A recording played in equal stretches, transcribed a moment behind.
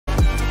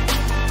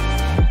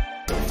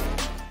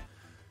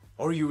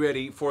Are you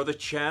ready for the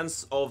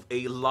chance of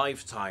a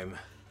lifetime?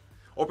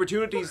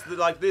 Opportunities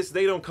like this,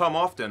 they don't come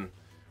often.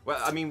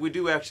 Well, I mean, we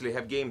do actually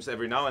have games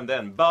every now and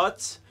then,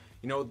 but,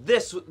 you know,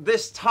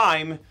 this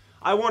time,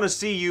 I want to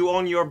see you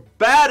on your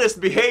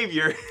baddest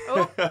behavior,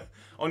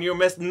 on your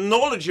most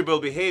knowledgeable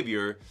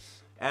behavior,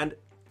 and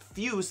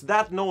fuse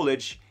that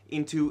knowledge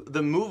into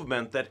the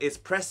movement that is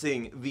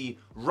pressing the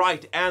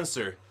right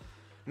answer.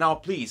 Now,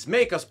 please,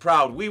 make us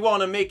proud. We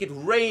want to make it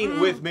rain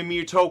with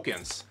Mimir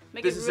tokens.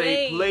 This is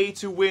a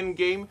play-to-win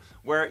game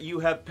where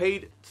you have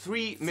paid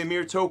 3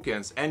 Mimir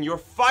tokens and you're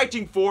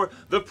fighting for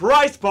the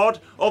prize pot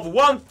of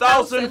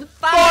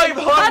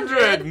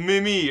 1,500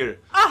 Mimir.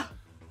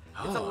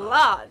 It's a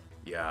lot.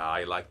 Yeah,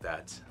 I like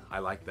that. I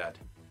like that.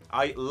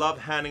 I love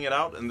handing it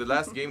out. In the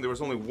last game, there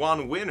was only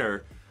one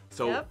winner.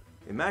 So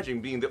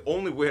imagine being the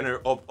only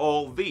winner of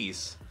all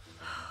these.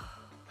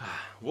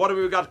 What have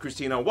we got,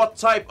 Christina? What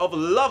type of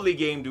lovely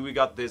game do we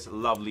got this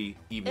lovely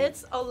evening?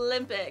 It's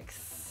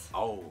Olympics.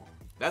 Oh,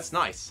 that's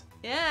nice.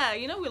 Yeah,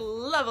 you know we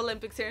love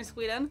Olympics here in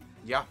Sweden.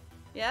 Yeah.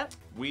 Yeah.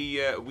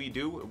 We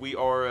do. We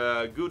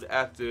are good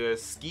at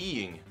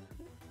skiing.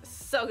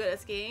 So good at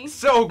skiing.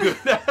 So good.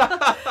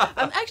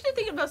 I'm actually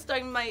thinking about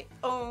starting my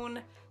own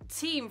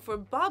team for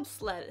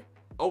bobsled.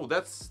 Oh,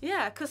 that's...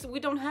 Yeah, because we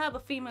don't have a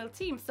female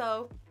team,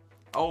 so...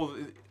 Oh...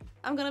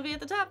 I'm gonna be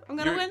at the top. I'm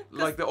gonna win.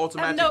 Like the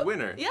automatic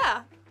winner.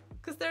 Yeah,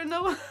 because there are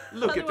no...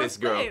 Look at this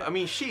girl. I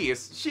mean, she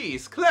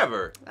is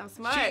clever. I'm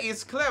smart. She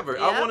is clever.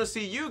 Yep. I want to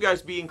see you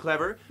guys being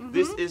clever.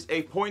 This is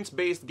a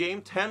points-based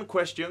game. 10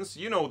 questions.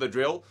 You know the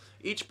drill.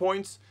 Each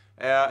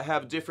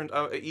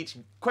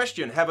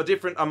question have a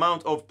different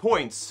amount of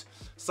points.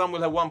 Some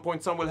will have 1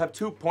 point, some will have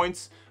 2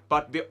 points.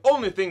 But the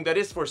only thing that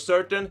is for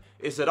certain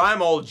is that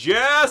I'm all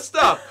jazzed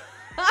up.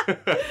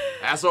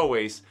 As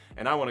always.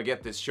 And I want to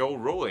get this show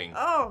rolling.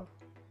 Oh.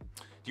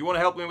 Do you want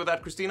to help me with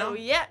that, Christina? Oh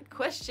yeah,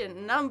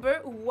 question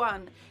number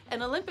 1.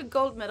 An Olympic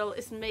gold medal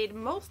is made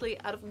mostly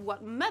out of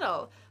what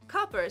metal?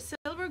 Copper,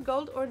 silver,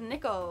 gold, or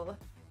nickel?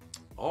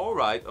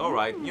 Alright,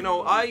 alright. You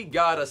know, I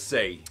gotta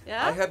say,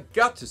 I have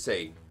got to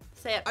say,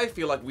 I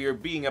feel like we are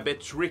being a bit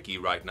tricky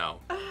right now.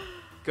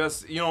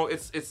 Because, you know,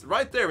 it's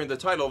right there in the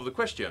title of the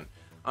question.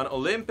 An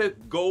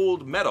Olympic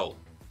gold medal.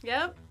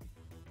 Yeah.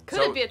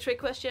 Could it be a trick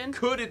question?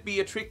 Could it be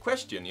a trick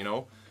question, you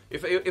know?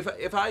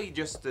 If I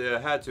just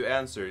had to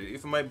answer,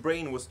 if my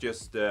brain was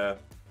just the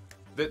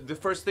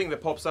first thing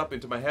that pops up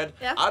into my head,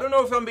 I don't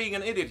know if I'm being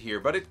an idiot here,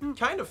 but it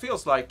kind of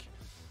feels like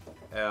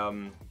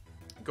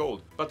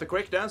gold. But the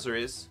correct answer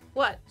is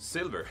what?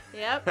 Silver.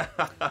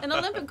 Yep. And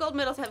Olympic gold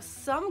medals have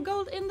some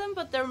gold in them,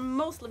 but they're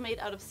mostly made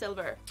out of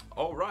silver.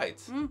 Oh,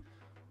 right.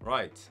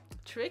 Right.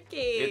 Tricky.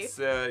 It's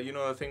you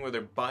know the thing where they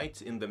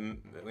bite in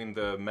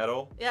the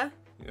metal. Yeah.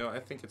 You know,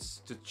 I think it's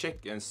to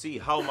check and see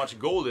how much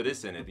gold it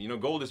is in it. You know,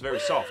 gold is very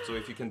soft, so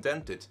if you can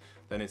dent it,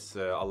 then it's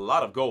a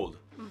lot of gold.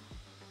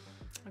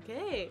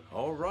 Okay.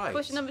 All right.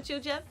 Question number 2,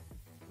 Jeff.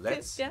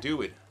 Let's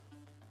do it.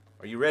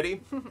 Are you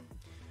ready?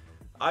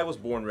 I was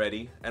born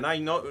ready, and I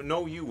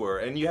know you were,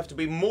 and you have to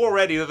be more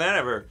ready than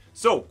ever.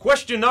 So,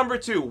 question number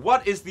 2.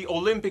 What is the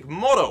Olympic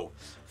motto?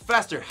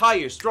 Faster,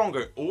 higher,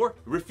 stronger, or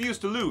refuse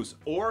to lose,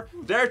 or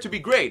dare to be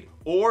great,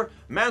 or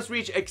man's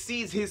reach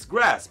exceeds his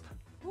grasp.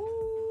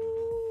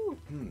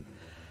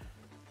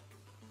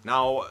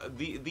 Now,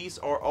 these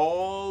are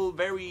all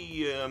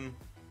very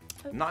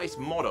nice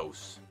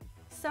mottos.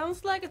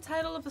 Sounds like a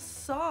title of a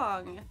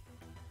song.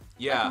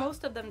 Yeah. Like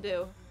most of them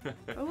do.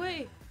 Oh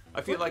wait.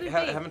 I feel like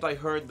haven't I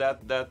heard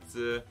that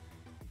the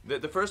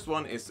first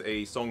one is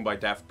a song by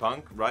Daft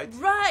Punk, right?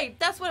 Right,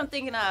 that's what I'm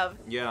thinking of.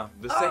 Yeah.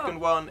 The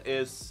second one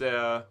is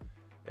I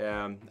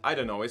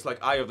don't know. It's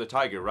like Eye of the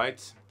Tiger,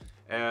 right?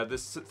 The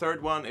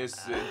third one is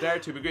Dare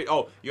to be Great.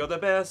 Oh, you're the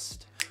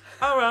best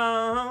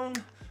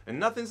around. And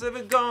nothing's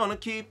ever gonna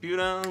keep you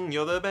down.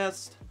 You're the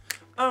best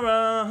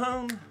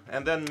around.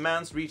 And then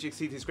man's reach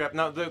exceeds his grasp.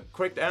 Now the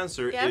correct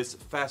answer is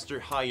faster,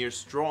 higher,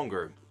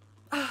 stronger.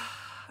 I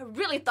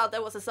really thought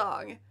that was a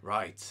song.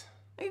 Right.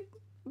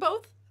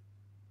 Both?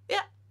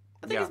 Yeah,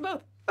 I think it's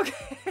both.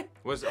 Okay.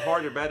 Was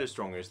harder, better,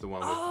 stronger is the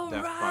one with Daft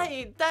Punk.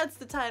 Right, that's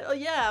the title. Oh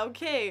yeah,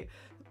 okay.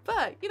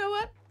 But you know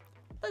what?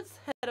 Let's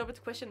head over to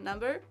question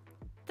number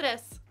 3.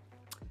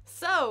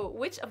 So,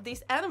 which of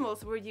these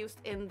animals were used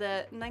in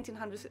the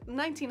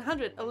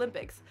 1900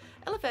 Olympics?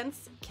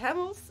 Elephants,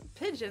 camels,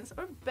 pigeons,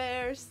 or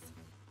bears?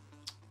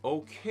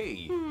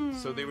 Okay,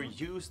 so they were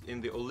used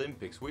in the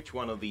Olympics. Which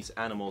one of these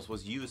animals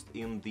was used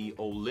in the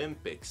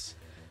Olympics?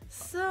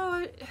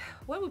 So,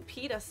 what would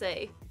PETA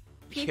say?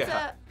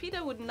 PETA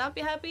would not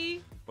be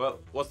happy. Well,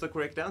 what's the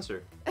correct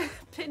answer?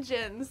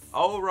 Pigeons.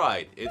 All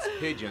right, it's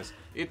pigeons.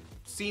 It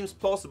seems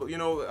plausible. You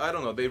know, I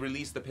don't know, they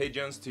released the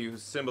pigeons to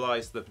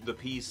symbolize the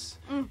peace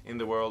in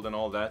the world and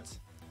all that.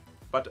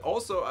 But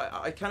also,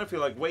 I kind of feel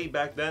like way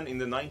back then in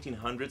the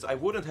 1900s, I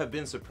wouldn't have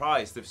been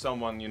surprised if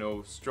someone, you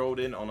know, strode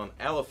in on an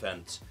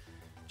elephant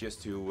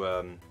just to,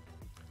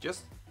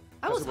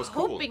 I was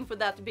hoping for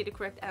that to be the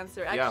correct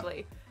answer,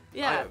 actually.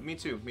 Yeah. Me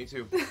too, me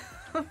too.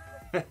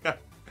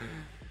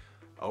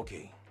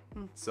 Okay,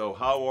 So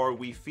how are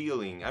we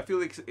feeling? I feel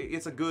like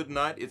it's a good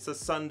night. It's a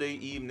Sunday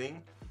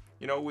evening.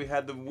 You know, we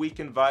had the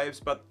weekend vibes,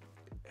 but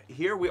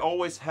here we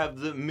always have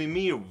the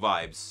Mimir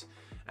vibes.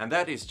 And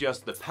that is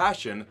just the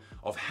passion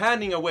of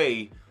handing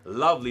away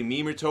lovely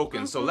Mimir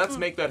tokens. So let's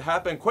make that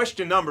happen.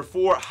 Question number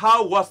 4.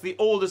 How old was the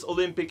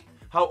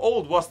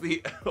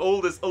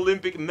oldest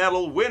Olympic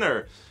medal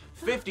winner?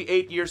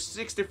 58 years,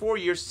 64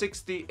 years,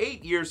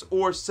 68 years,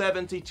 or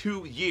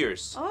 72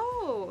 years?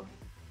 Oh.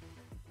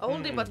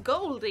 Oldie but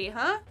goldie,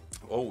 huh?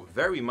 Oh,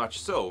 very much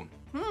so.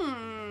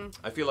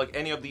 I feel like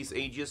any of these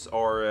ages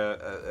are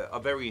a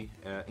very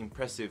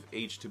impressive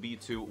age to be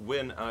to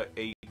win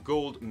a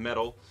gold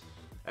medal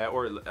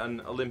or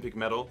an Olympic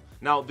medal.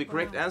 Now, the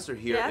correct answer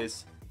here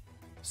is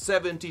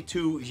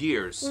 72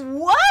 years.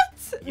 What?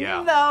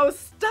 Yeah. No,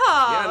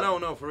 stop. Yeah,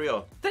 no, for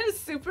real. That is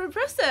super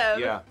impressive.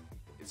 Yeah.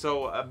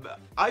 So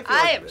I feel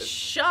I like am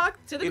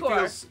shocked to the core. it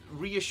feels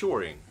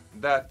reassuring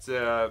that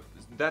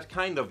that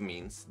kind of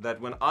means that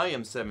when I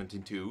am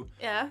 72,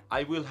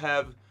 I will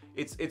have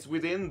it's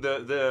within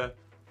the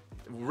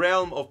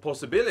realm of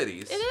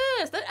possibilities. It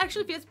is. That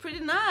actually feels pretty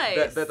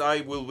nice. That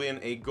I will win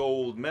a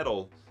gold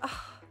medal.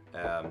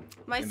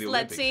 My in the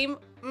sled Olympics. team.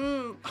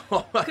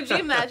 Could you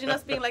imagine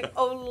us being like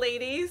old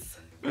ladies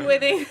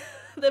winning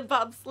the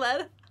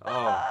bobsled?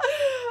 Oh.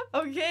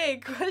 Okay,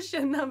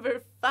 question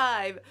number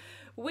 5.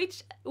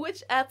 Which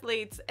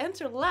athletes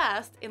enter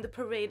last in the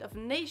Parade of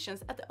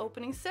Nations at the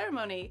opening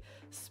ceremony?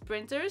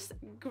 Sprinters,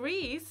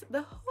 Greece,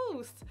 the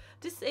host,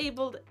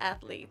 disabled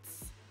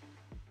athletes.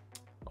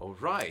 All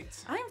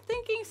right. I'm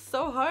thinking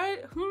so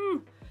hard.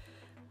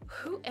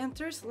 Who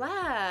enters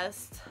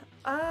last?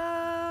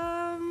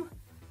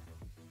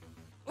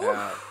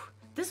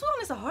 This one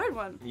is a hard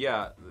one.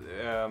 Yeah.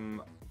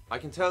 I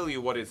can tell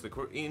you what is the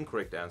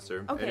incorrect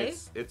answer. Okay. And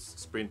it's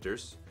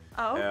sprinters.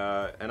 Oh.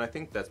 And I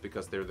think that's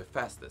because they're the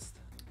fastest.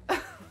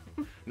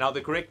 Now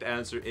the correct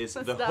answer is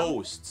That's the dumb.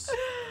 hosts.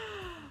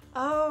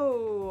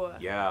 Oh.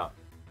 Yeah.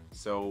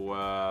 So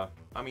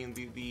I mean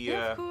the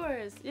Yeah, of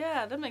course.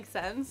 Yeah, that makes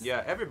sense.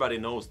 yeah, everybody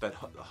knows that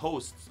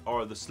hosts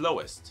are the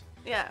slowest.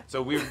 Yeah.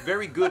 So we're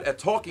very good at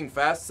talking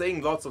fast,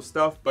 saying lots of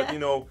stuff, but you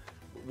know,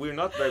 we're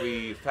not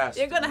very fast.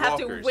 You're gonna have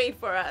to walkers. wait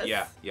for us.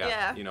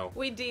 Yeah, you know.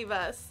 We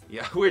divas.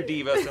 Yeah, we're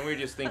divas and we're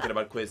just thinking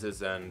about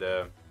quizzes and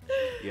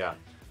yeah.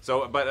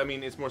 So, but I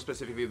mean, it's more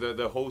specifically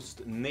the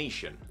host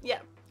nation. Yeah,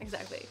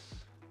 exactly.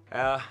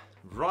 Right.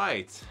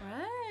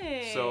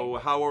 Right. So,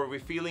 how are we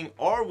feeling?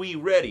 Are we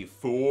ready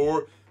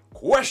for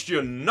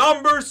question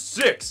number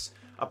 6?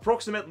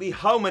 Approximately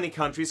how many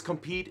countries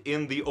compete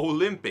in the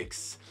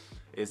Olympics?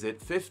 Is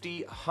it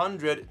 50,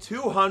 100,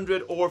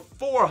 200, or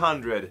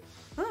 400?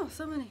 Oh,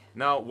 so many.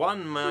 Now,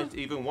 one might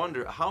even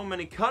wonder, how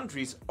many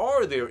countries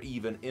are there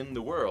even in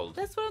the world?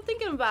 That's what I'm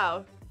thinking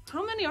about.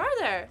 How many are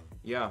there?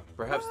 Yeah,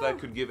 perhaps that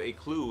could give a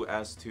clue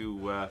as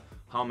to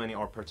how many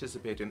are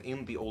participating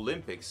in the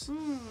Olympics.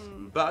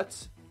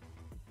 But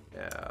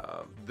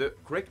the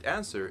correct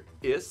answer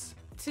is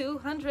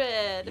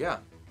 200. yeah,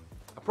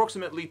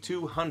 approximately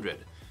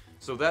 200.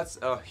 So that's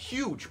a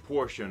huge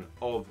portion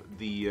of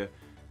the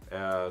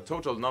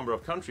total number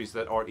of countries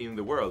that are in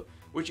the world,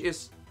 which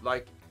is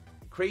like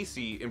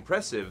crazy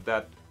impressive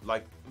that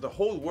like the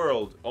whole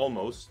world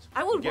almost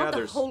I would want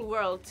gathers. the whole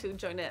world to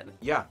join in.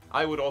 Yeah,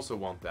 I would also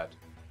want that.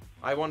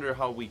 I wonder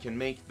how we can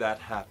make that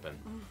happen.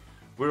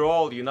 We're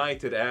all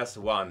united as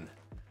one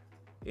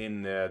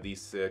in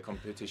these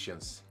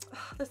competitions.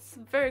 That's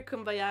very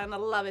kumbaya and I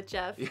love it,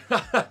 Jeff.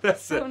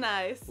 That's So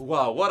nice.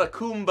 Wow, what a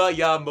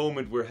kumbaya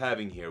moment we're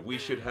having here. We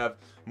should have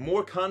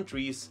more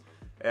countries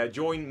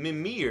join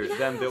Mimir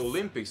than the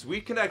Olympics.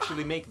 We can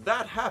actually make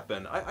that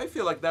happen. I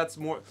feel like that's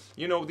more,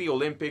 you know, the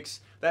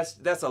Olympics,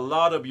 that's a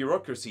lot of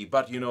bureaucracy,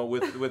 but you know,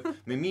 with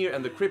Mimir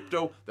and the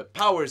crypto, the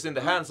power is in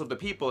the hands of the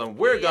people, and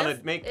we're gonna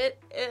make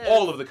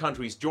all of the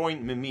countries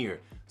join Mimir.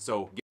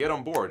 So get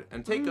on board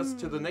and take us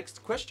to the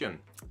next question.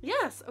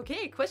 Yes,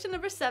 okay, question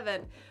number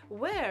 7.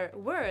 Where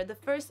were the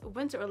first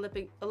Winter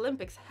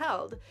Olympics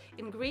held?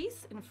 In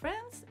Greece, in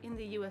France, in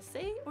the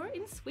USA, or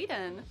in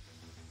Sweden?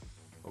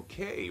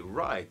 Okay,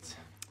 right.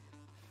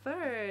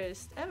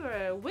 First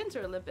ever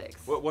Winter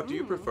Olympics. What do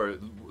you prefer,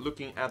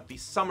 looking at the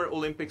Summer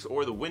Olympics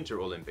or the Winter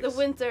Olympics? The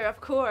winter,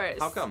 of course.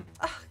 How come?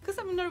 Because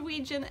I'm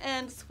Norwegian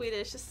and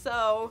Swedish,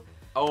 so...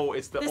 Oh,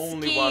 it's the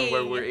only one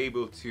where we're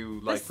able to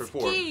like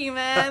perform. Ski,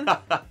 man.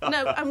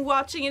 No, I'm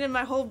watching it and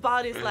my whole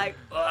body's like,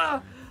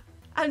 ugh.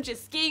 I'm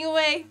just skiing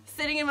away,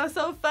 sitting in my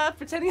sofa,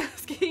 pretending I'm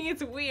skiing.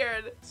 It's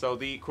weird. So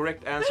the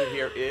correct answer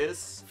here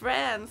is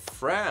France.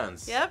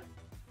 France. Yep.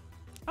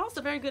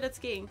 Also very good at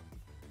skiing.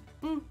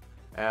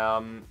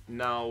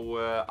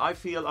 Now, I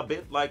feel a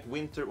bit like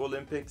Winter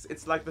Olympics.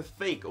 It's like the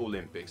fake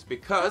Olympics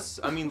because,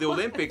 I mean, the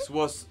Olympics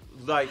was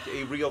like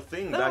a real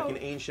thing back in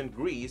ancient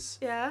Greece.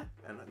 Yeah.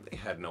 And they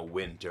had no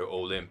Winter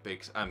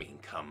Olympics. I mean,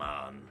 come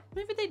on.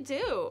 Maybe they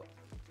do.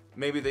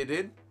 Maybe they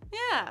did?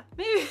 Yeah,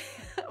 maybe.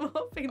 I'm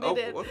hoping they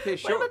did. Okay,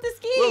 sure. What about the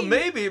skiing? Well,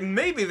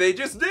 maybe they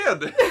just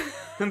did.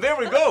 And there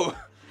we go.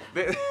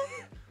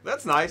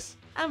 That's nice.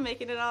 I'm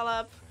making it all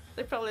up.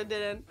 They probably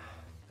didn't.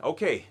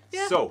 Okay,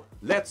 Yeah. so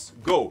let's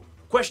go.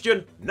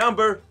 Question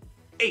number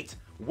 8.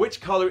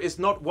 Which color is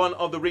not one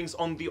of the rings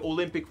on the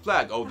Olympic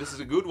flag? Oh, this is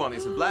a good one.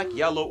 Is it black,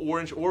 yellow,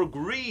 orange, or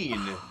green?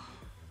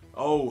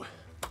 Oh,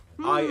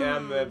 I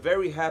am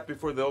very happy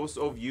for those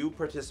of you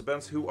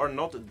participants who are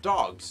not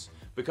dogs,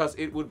 because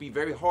it would be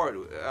very hard.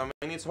 I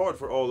mean, it's hard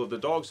for all of the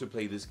dogs who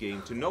play this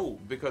game to know,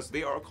 because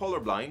they are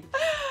colorblind,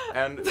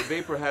 and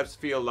they perhaps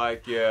feel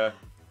like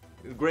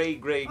gray,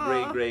 gray,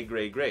 gray, gray,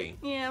 gray, gray.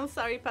 Yeah, I'm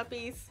sorry,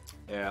 puppies.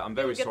 Yeah, I'm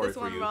very Get sorry this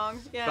for one you. wrong.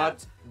 Yeah.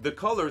 But the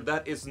color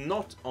that is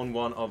not on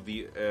one of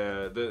the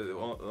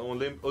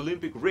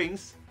Olympic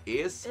rings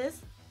is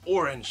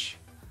orange.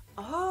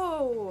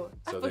 Oh,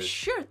 I So for there's-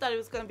 sure thought it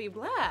was gonna be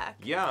black.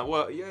 Yeah,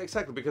 well, yeah,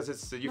 exactly, because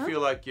it's you No? feel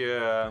like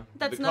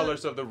That's the not-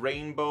 colors of the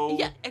rainbow.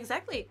 Yeah,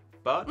 exactly.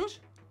 But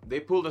they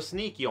pulled a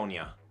sneaky on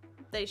you.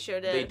 They sure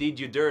did. They did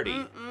you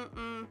dirty.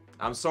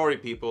 I'm sorry,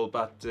 people,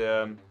 but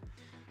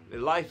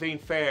life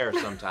ain't fair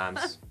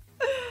sometimes.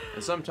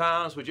 And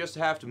sometimes we just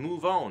have to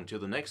move on to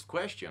the next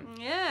question.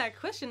 Yeah,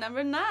 question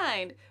number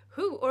 9.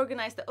 Who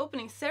organized the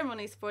opening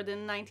ceremonies for the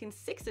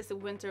 1960s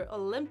Winter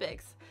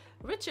Olympics?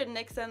 Richard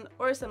Nixon,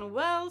 Orson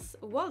Welles,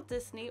 Walt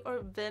Disney,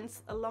 or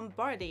Vince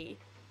Lombardi?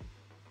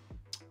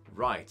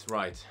 Right,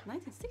 right.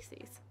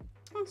 1960s.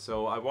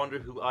 So I wonder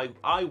who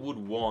I would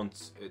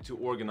want to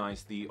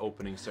organize the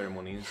opening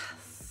ceremonies.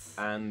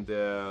 And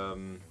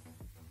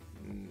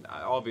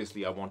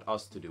obviously I want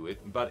us to do it.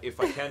 But if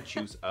I can't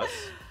choose us,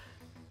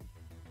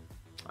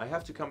 I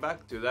have to come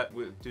back to that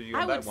to you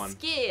on that one. I would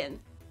skin.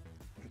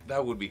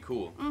 That would be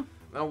cool.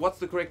 Now, what's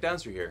the correct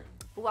answer here?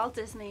 Walt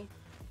Disney.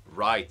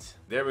 Right,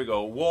 there we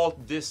go.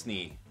 Walt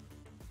Disney.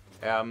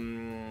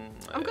 I'm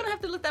gonna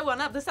have to look that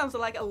one up. This sounds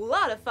like a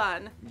lot of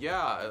fun.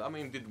 Yeah, I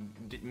mean,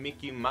 did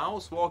Mickey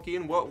Mouse walk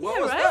in? What Yeah,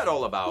 was right? that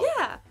all about?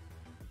 Yeah.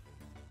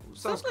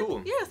 Sounds like,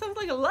 cool. Yeah, sounds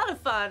like a lot of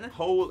fun.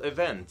 Whole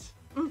event.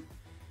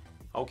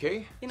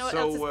 Okay. You know what so,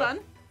 else is fun?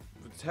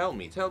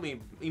 Tell me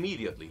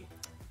immediately.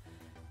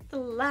 The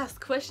last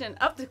question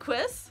of the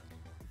quiz.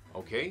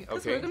 Okay, Because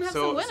okay. we're gonna have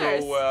some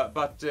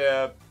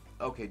winners.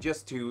 Okay,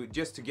 just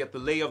to get the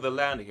lay of the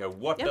land here.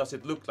 What Yep. does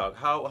it look like?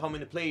 How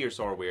many players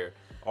are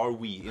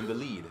we in the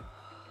lead?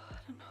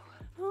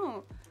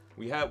 Oh.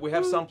 We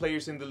have some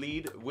players in the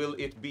lead. Will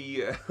it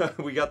be?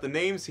 We got the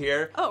names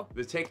here. Oh.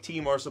 The tech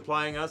team are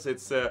supplying us.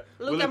 It's will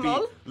Luca it be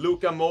Moll?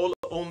 Luca Moll,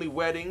 Only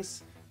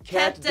Weddings,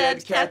 Cat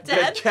Dead, Cat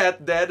Dead.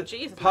 Cat Dead,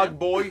 Jesus, Pug man.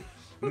 Boy,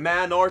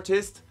 Man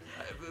Artist.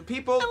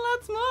 People, And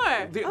lots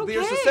more.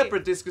 there's a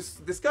separate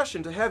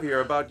discussion to have here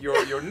about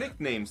your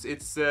nicknames.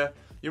 It's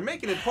you're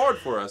making it hard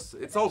for us.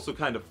 It's also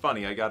kind of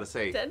funny, I gotta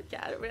say. Dead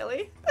cat,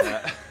 really?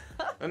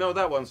 No,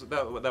 that one's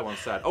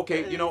sad.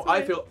 Okay, you know,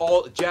 Sorry. I feel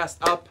all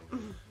jazzed up.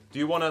 Do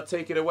you want to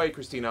take it away,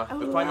 Christina? I The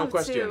would final love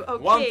question. to.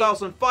 Okay.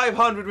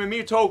 1,500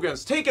 Mimir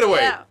tokens. Take it away.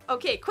 Yeah.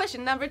 Okay,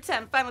 question number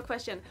 10. Final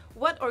question.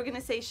 What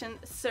organization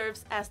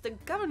serves as the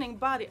governing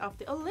body of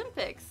the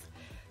Olympics?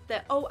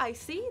 The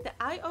OIC, the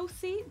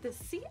IOC, the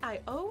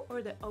CIO,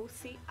 or the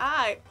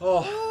OCI?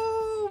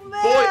 Oh,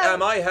 man. boy,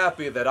 am I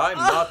happy that I'm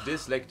not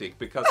dyslexic,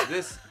 because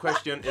this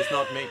question is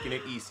not making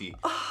it easy.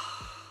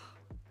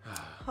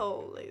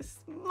 Holy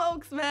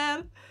smokes,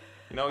 man.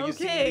 You know, you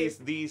Okay.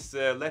 see these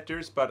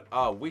letters, but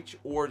which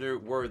order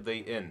were they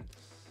in?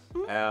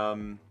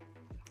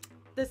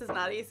 This is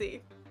not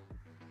easy.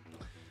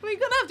 We're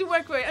gonna have to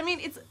work for it. I mean,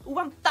 it's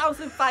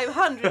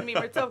 1,500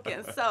 Mimir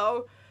tokens,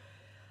 so...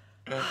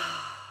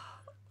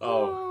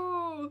 Oh.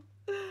 Ooh.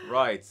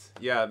 Right,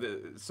 yeah,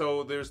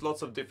 so there's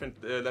lots of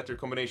different letter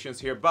combinations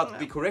here, but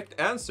the correct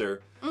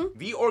answer,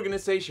 the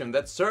organization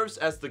that serves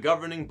as the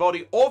governing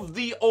body of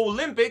the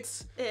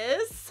Olympics,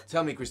 Is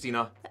tell me,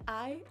 Christina. the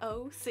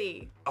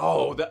IOC.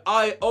 Oh, the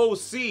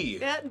IOC.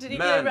 Yeah, did you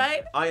Man, get it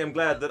right? I am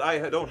glad that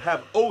I don't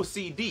have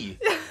OCD,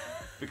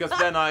 because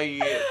then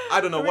I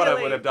don't know what I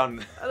Really? would have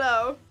done.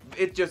 Hello.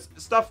 It just,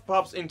 stuff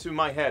pops into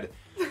my head.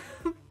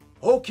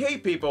 Okay,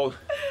 people,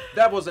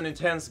 that was an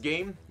intense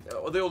game.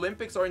 The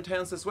Olympics are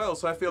intense as well,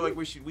 so I feel like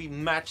we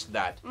matched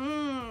that.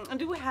 And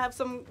do we have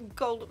some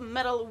gold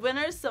medal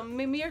winners, some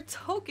Mimir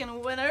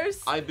token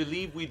winners? I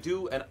believe we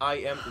do, and I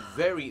am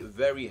very,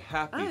 very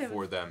happy I am-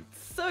 for them.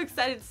 So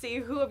excited to see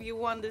who of you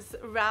won this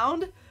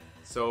round.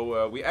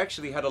 So we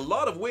actually had a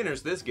lot of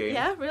winners this game.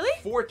 Yeah, really?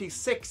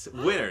 46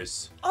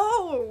 winners.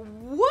 Oh,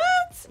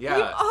 what? Yeah.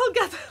 We all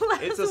got the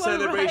last It's a one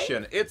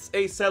celebration. right. It's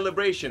a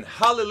celebration.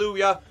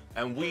 Hallelujah.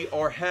 And we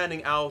are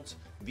handing out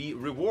the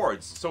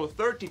rewards. So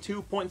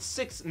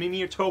 32.6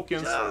 Mimir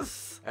tokens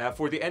Yes.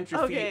 for the entry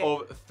fee Okay.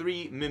 of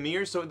 3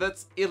 Mimir. So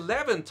that's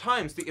 11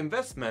 times the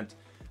investment.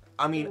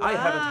 I mean, I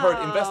haven't heard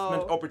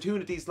investment Wow.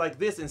 opportunities like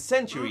this in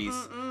centuries.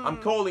 I'm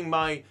calling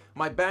my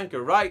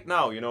banker right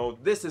now. You know,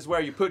 this is where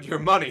you put your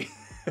money.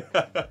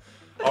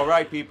 All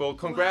right, people.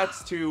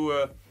 Congrats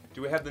to.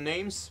 Do we have the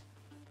names?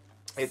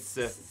 It's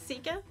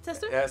Sika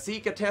tester?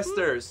 Sika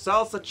Tester,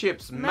 Salsa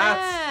Chips,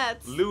 Mats,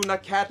 Mats. Luna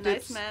Cattips,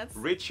 Nice, Mats.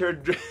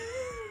 Richard.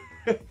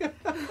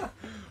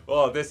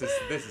 Oh, this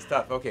is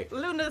tough. Okay,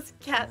 Luna's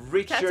cat.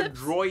 Richard cat tips?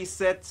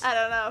 Royset. I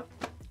don't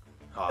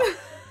know.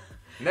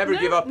 Never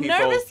give up, people.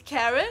 Nervous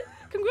carrot.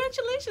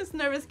 Congratulations,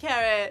 Nervous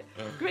Carrot.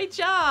 Great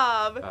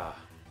job. Ah.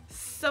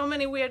 So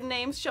many weird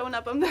names showing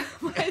up on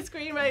my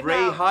screen right Ray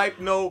now.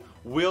 Hypno,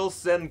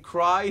 Wilson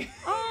Cry.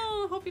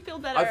 Oh, hope you feel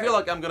better. I feel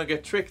like I'm gonna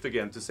get tricked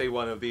again to say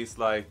one of these,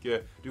 like,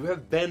 do we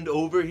have Bend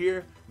Over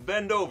here?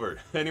 Bend Over.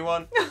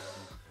 Anyone?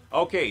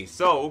 Okay,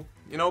 so,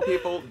 you know,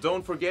 people,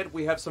 don't forget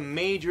we have some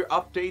major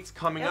updates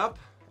coming up.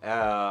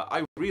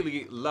 I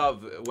really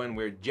love when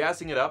we're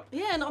jazzing it up.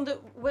 Yeah, and on the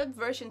web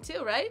version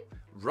too, right?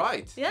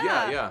 Right.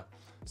 Yeah.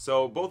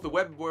 So both the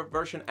web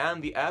version and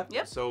the app.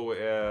 Yep. So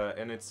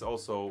and it's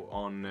also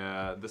on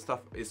the stuff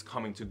is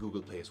coming to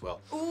Google Play as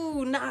well.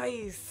 Ooh,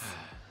 nice.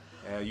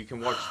 You can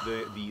watch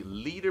the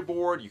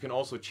leaderboard. You can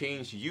also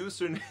change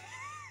username.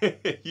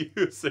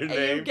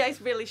 You guys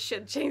really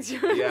should change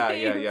your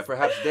names. Yeah.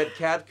 Perhaps Dead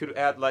Cat could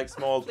add like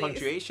small Please.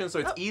 punctuation so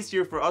it's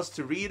easier for us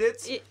to read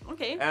it.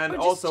 Okay. And or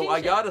just also, change I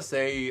it. gotta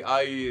say,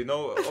 I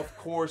know, of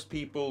course,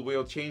 people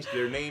will change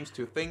their names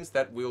to things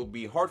that will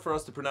be hard for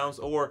us to pronounce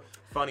or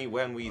funny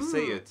when we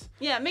say it.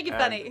 Yeah, make it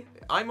And funny.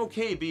 I'm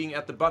okay being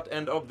at the butt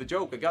end of the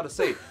joke, I gotta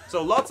say.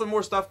 So lots of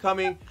more stuff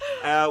coming.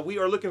 We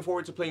are looking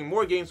forward to playing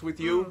more games with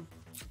you.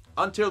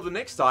 Until the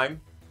next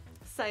time,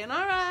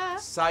 Sayonara.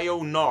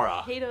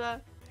 sayonara. Hejdå.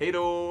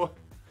 Hejdå.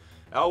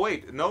 Oh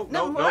wait, no.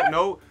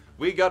 more?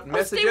 We got stay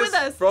messages with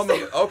us. from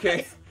the,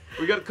 okay.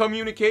 We got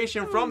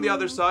communication from the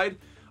other side.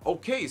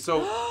 Okay,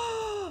 so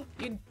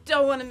You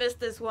don't want to miss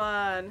this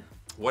one.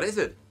 what is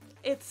it?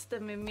 It's the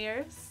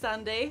Mimir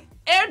Sunday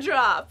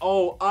airdrop.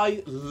 Oh,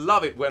 I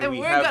love it when And we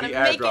we're have gonna the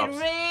make airdrops. it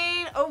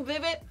rain. Oh,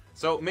 Vivid.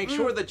 So make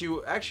sure that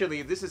you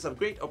actually, this is a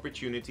great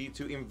opportunity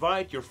to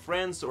invite your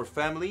friends or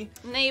family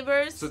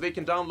Neighbors. so they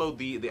can download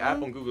the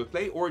app on Google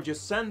Play, or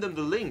just send them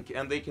the link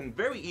and they can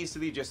very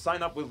easily just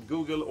sign up with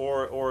Google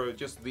or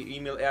just the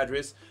email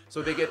address.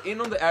 So they get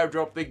in on the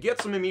airdrop, they get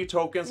some Mimir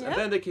tokens, and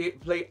then they can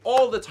play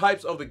all the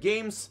types of the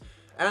games.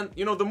 And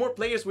you know, the more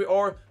players we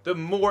are, the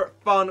more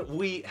fun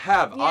we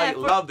have. Yeah, I for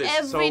love this.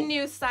 every So,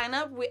 new sign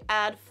up, we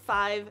add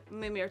 5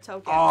 Mimir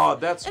tokens. oh,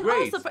 that's and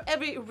great. also for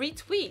every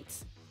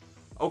retweet.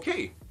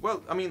 Okay,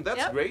 well, I mean, that's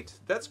Yep. great.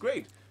 That's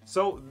great.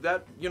 So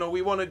that, you know,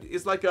 we wanted,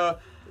 it's like a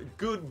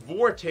good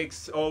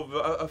vortex of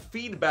a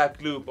feedback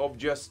loop of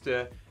just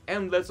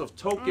endless of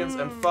tokens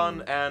and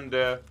fun and,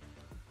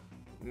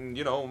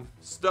 you know,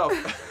 stuff.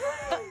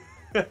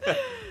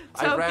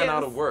 I ran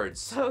out of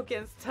words.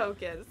 Tokens.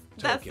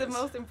 That's the Tokens.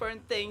 most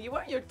important thing. You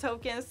want your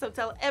tokens, so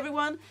tell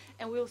everyone,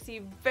 and we'll see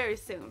you very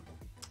soon.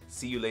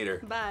 See you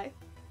later. Bye.